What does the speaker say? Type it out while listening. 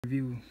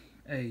Review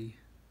a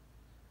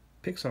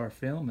Pixar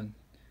film and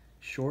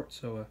short,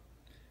 so I'm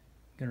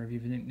gonna review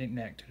Knick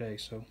Knack today.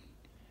 So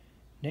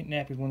Knick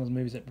Knack is one of those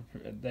movies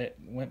that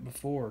went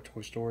before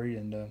Toy Story,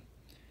 and kind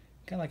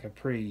of like a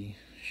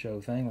pre-show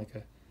thing, like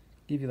a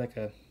give you like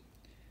a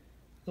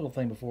little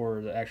thing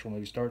before the actual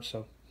movie starts.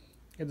 So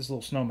got this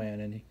little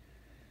snowman,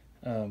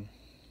 and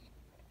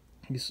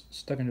he's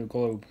stuck into a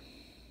globe,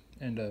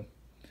 and a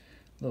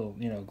little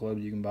globe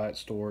you can buy at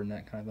store and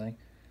that kind of thing.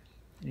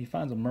 And he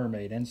finds a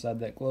mermaid inside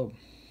that globe,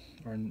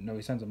 or no,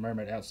 he finds a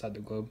mermaid outside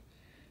the globe.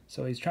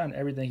 So he's trying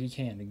everything he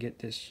can to get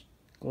this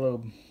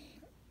globe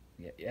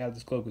out of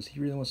this globe because he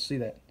really wants to see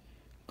that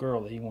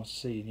girl that he wants to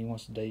see and he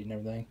wants to date and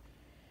everything,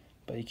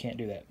 but he can't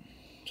do that.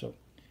 So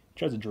he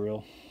tries to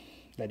drill,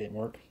 that didn't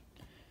work.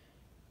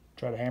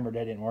 Try to hammer,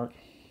 that didn't work.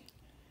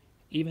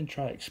 Even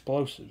try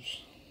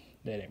explosives,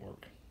 that didn't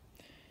work.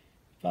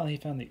 Finally, he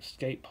found the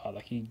escape pod.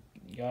 Like he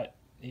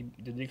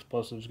did the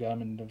explosives, got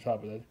him into the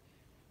top of it,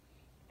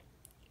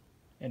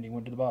 and he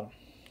went to the bottom.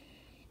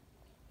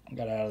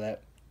 Got out of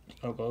that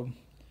snow globe,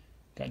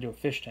 got into a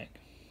fish tank.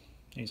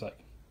 And he's like,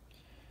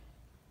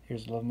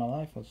 "Here's the love of my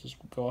life. Let's just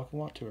go up and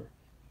walk to her."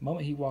 The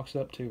moment he walks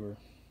up to her,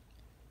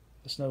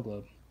 the snow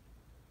globe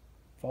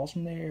falls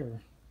from the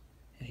air,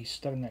 and he's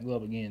stuck in that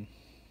globe again.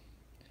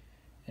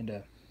 And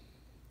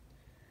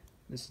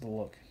this is the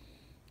look.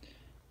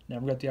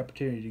 Never got the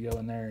opportunity to go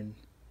in there and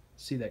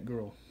see that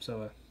girl.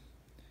 So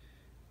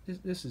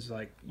this is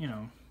like,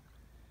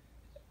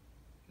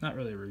 not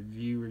really a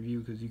review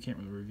because you can't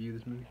really review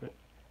this movie, but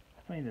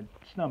I mean the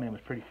snowman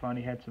was pretty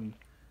funny. Had some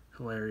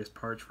hilarious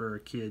parts for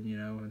a kid,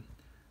 and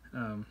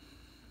I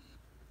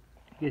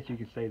guess you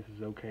could say this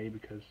is okay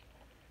because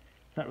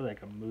it's not really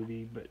like a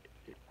movie, but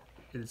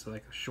it's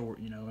like a short,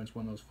 it's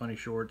one of those funny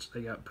shorts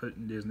they got put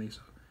in Disney. So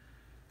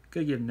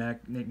could give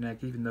Knick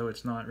Knack, even though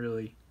it's not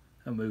really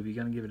a movie,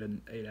 gonna give it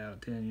an 8 out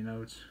of 10.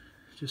 It's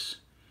just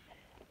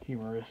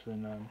humorous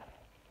and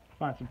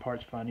find some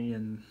parts funny,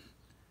 and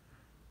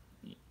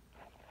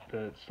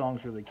the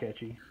song's really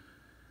catchy.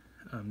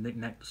 Knick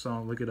Knack, the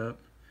song, look it up.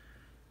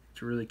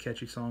 It's a really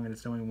catchy song, and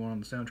it's the only one on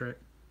the soundtrack.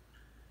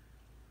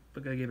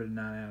 But I give it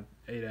a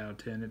 8 out of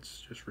 10.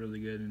 It's just really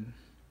good, and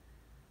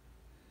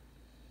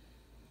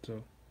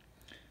so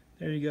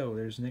there you go.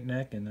 There's Knick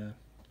Knack, and I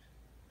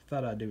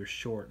thought I'd do a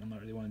short. I'm not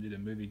really want to do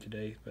the movie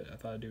today, but I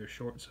thought I'd do a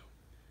short. So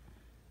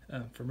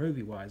for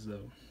movie-wise,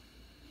 though,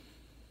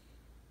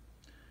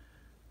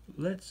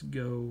 let's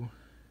go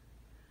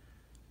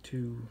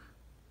to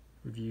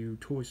review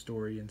Toy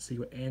Story and see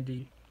what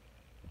Andy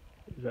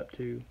is up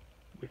to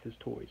with his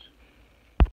toys.